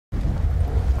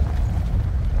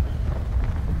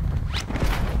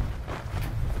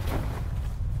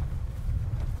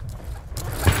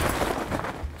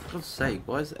God's sake,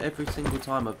 why is every single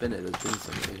time I've been here there's been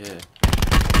something here?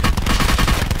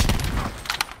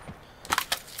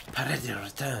 Paredes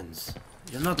returns.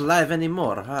 You're not alive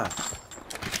anymore, huh?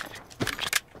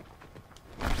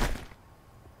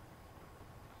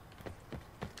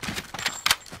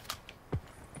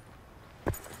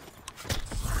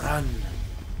 Run.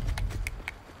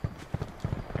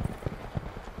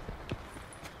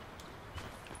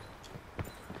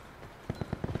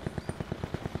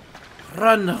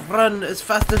 Run, run as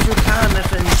fast as you can,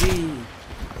 FNG.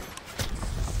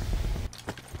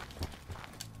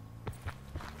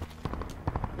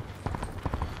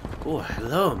 Oh,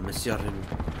 hello, Monsieur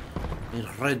in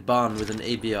red barn with an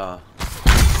ABR.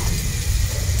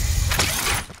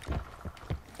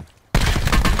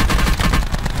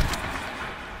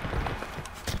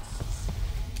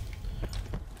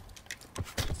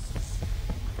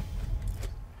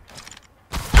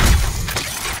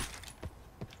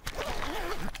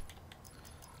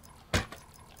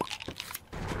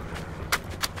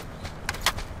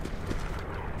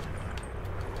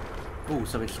 Oh,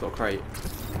 somebody just got a crate.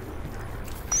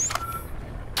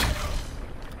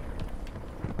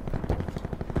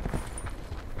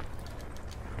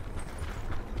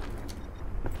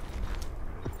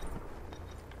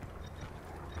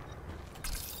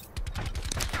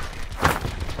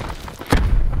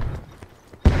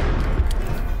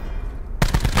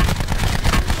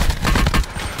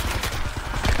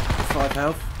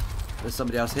 Health. There's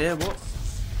somebody else here. What?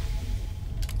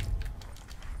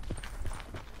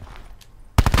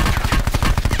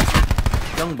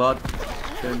 Young bud.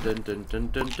 Dun dun dun dun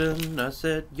dun dun. I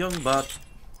said young bud.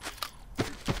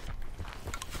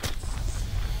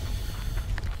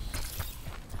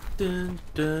 Dun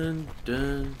dun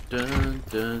dun dun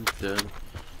dun dun.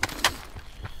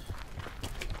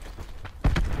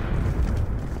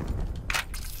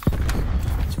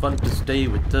 It's fun to stay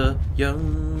with the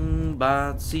young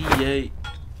bad CA.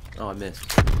 Oh, I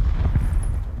missed.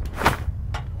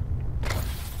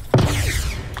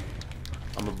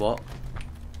 I'm a bot.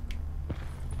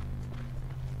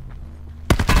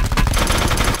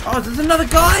 Oh, there's another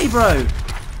guy, bro!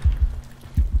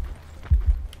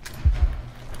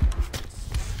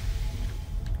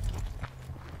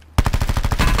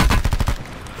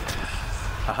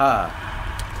 Haha.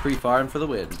 Free firing for the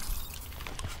win.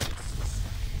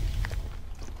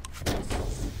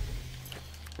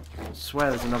 I swear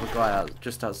there's another guy out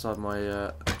just outside my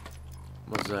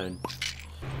my zone.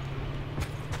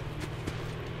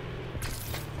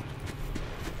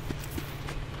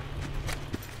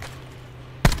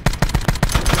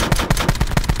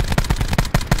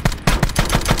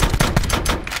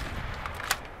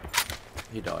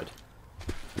 He died.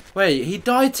 Wait, he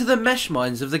died to the mesh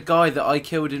mines of the guy that I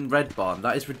killed in Red Barn.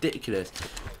 That is ridiculous.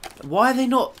 Why are they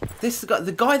not... This guy,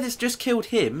 the guy that's just killed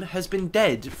him has been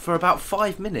dead for about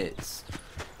 5 minutes.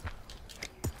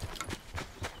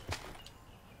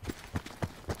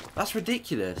 That's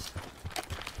ridiculous.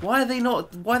 Why are they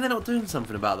not doing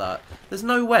something about that? There's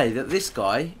no way that this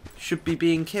guy should be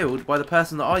being killed by the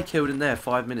person that I killed in there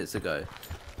 5 minutes ago.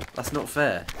 That's not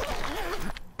fair.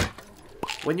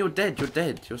 When you're dead, you're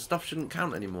dead. Your stuff shouldn't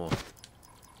count anymore.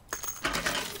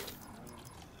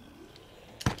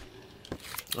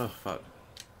 Oh, fuck.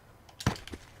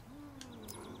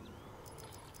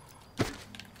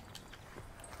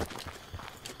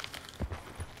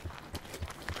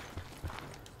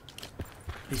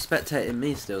 He's spectating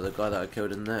me still, the guy that I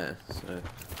killed in there, so...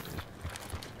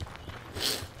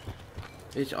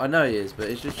 I know he is, but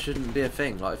it just shouldn't be a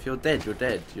thing. Like, if you're dead, you're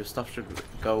dead. Your stuff should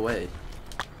go away.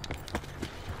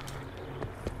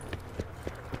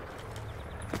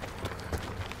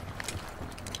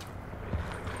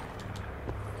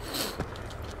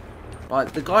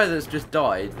 Like, the guy that's just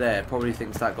died there probably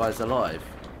thinks that guy's alive.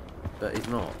 But he's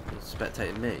not. He's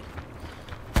spectating me.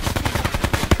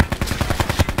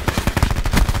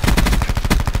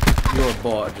 You're a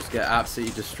bot and just get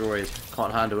absolutely destroyed.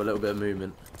 Can't handle a little bit of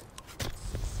movement.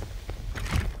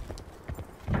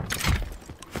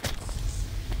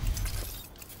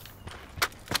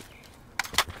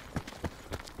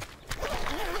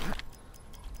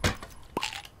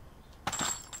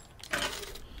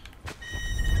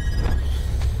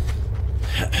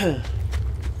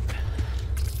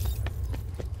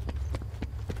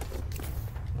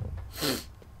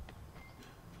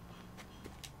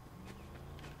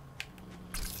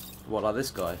 What, like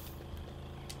this guy?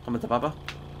 Come into Baba.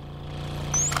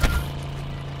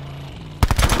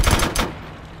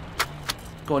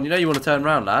 Go on, you know you want to turn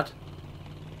around, lad.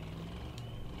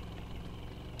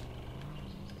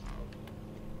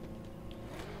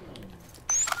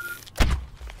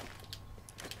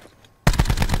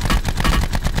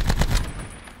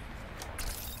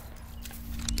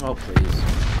 Oh,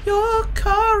 please. Your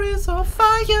car is on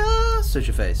fire! Search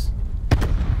your face.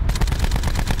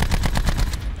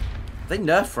 They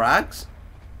nerf frags?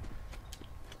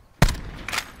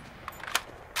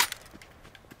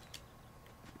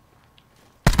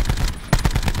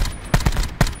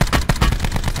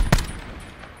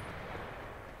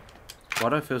 Why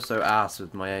do I feel so ass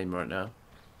with my aim right now?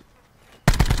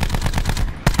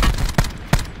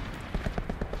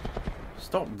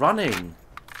 Stop running!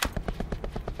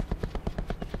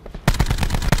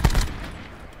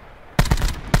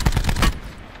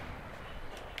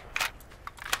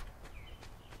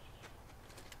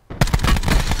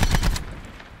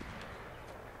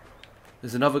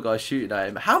 There's another guy shooting at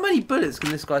him. How many bullets can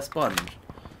this guy sponge?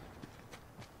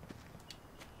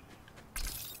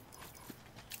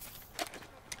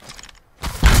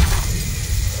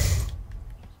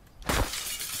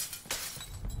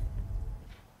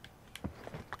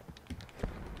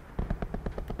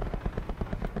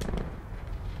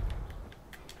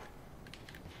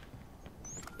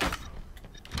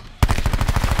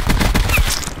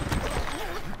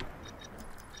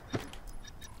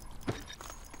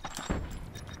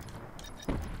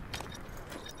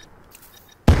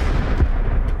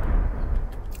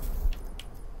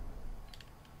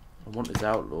 I want his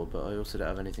outlaw, but I also don't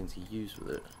have anything to use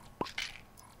with it.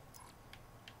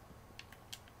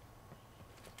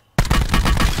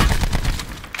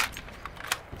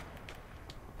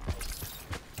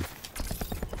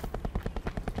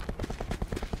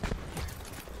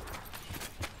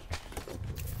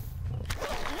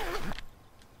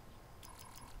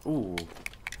 Ooh.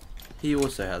 He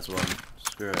also has one.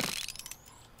 Screw it.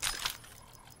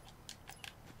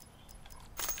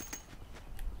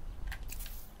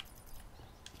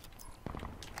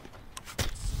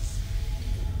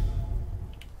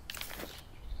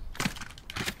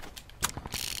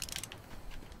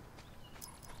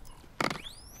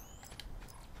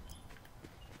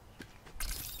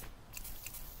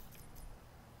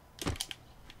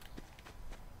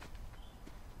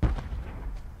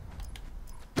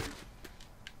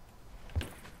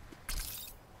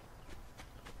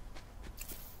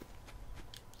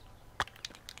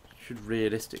 Should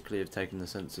realistically have taken the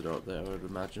sensor dart there, I would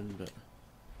imagine, but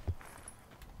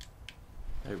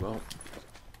oh well.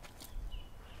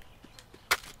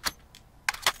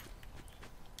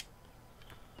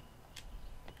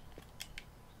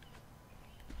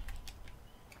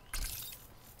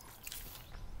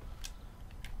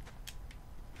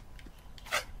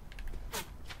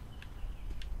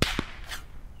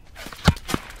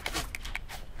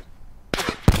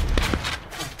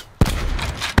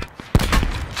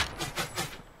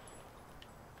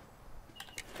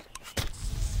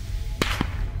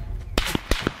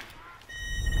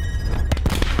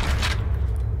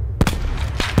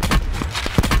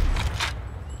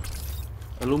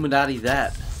 Illuminati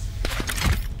that.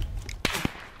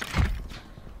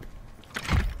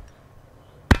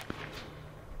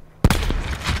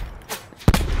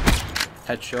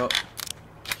 Headshot.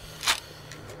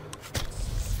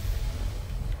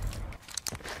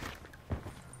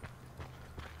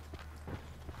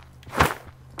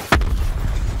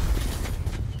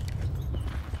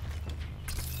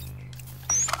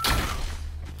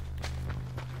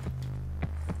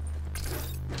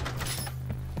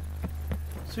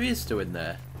 So he is still in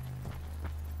there.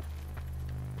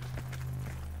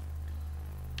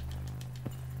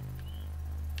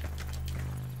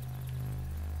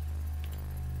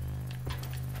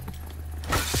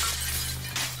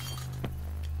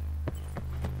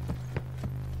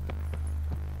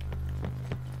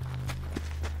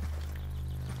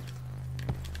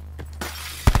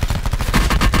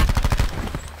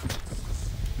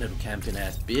 Little camping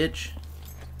ass bitch.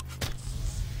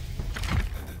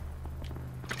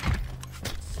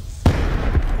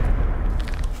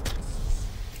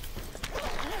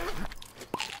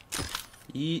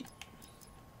 Eat.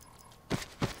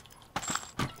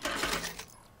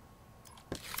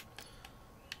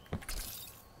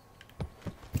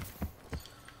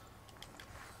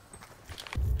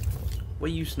 What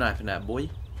are you sniping at, boy? I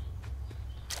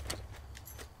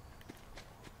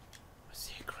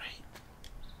see a crate.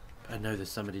 I know there's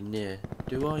somebody near.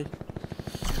 Do I?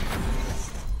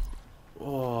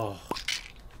 Oh. I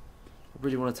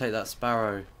really want to take that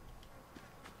sparrow.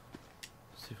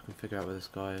 See if I can figure out where this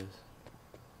guy is.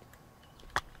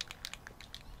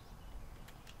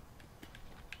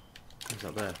 He's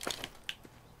up there.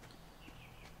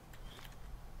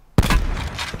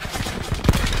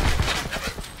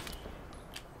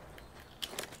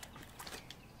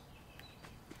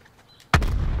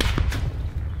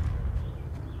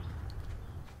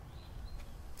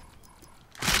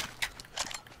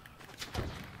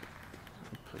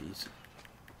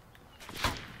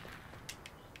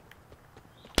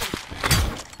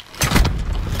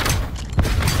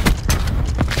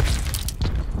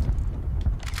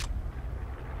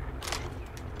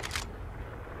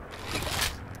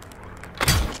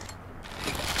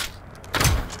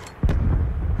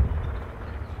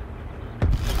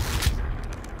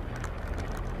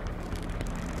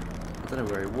 don't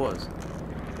know where he was.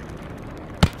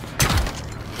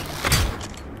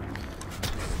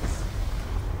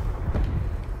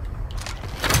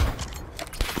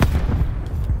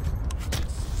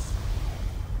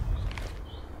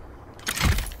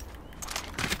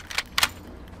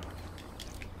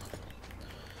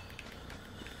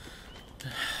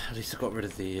 At least I got rid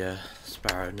of the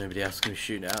sparrow. Nobody else can be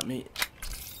shooting it at me.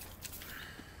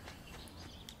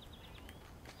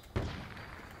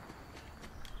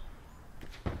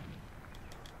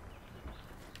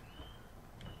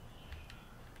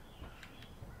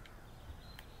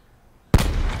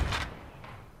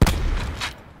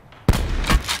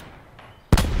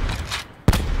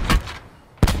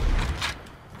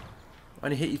 I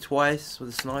only hit you twice with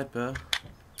a sniper.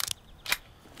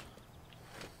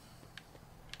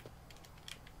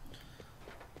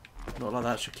 Not like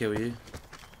that should kill you.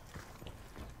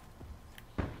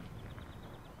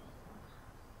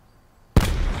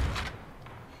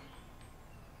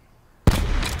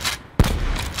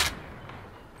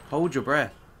 Hold your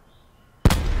breath.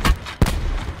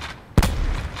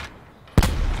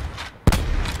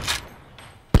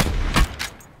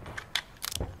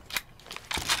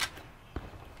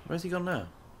 Where's he gone now?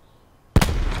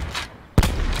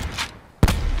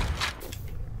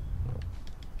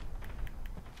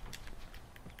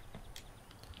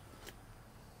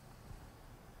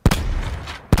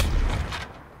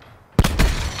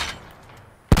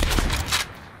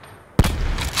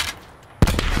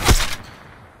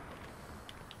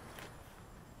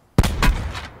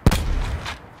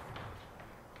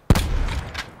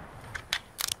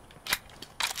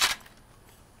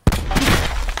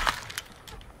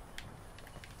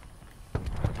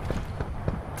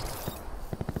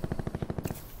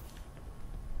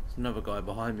 Another guy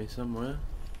behind me somewhere.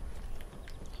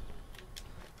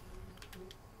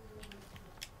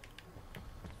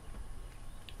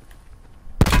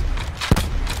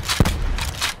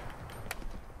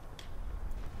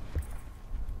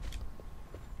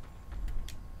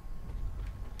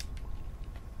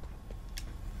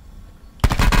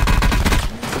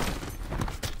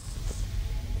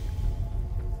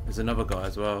 There's another guy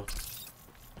as well.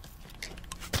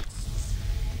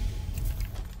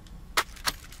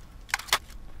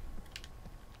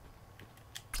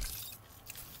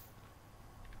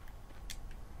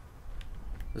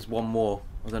 There's one more.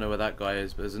 I don't know where that guy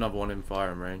is, but there's another one in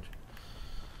firing range.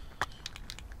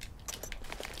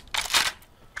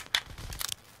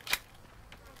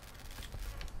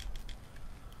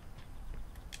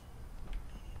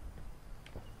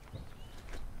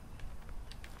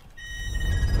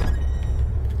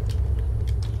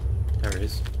 There he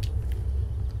is.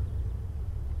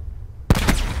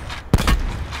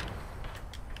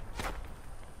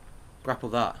 Grapple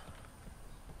that.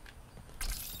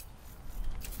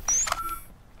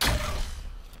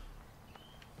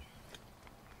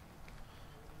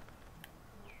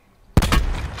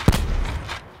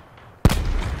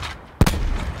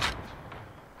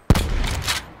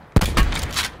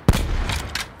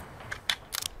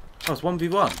 Oh, it's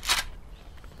 1v1.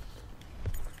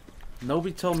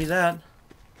 Nobody told me that.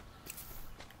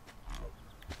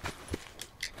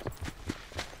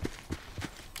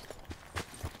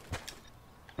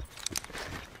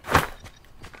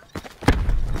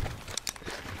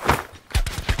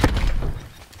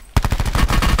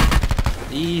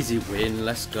 Easy win,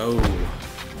 let's go.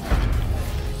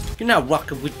 You're now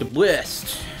rocking with the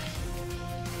West.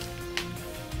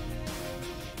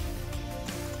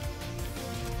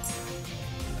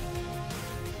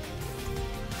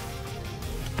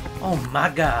 Oh my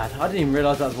god, I didn't even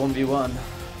realise that was 1v1.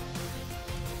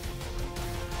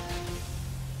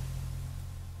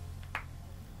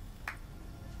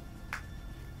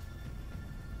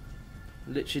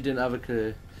 Literally didn't have a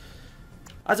clue.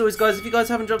 As always guys, if you guys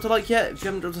haven't dropped a like yet, if you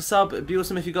haven't dropped a sub, it'd be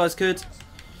awesome if you guys could.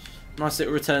 Nice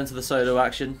little return to the solo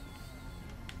action.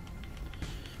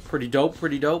 Pretty dope,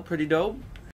 pretty dope, pretty dope.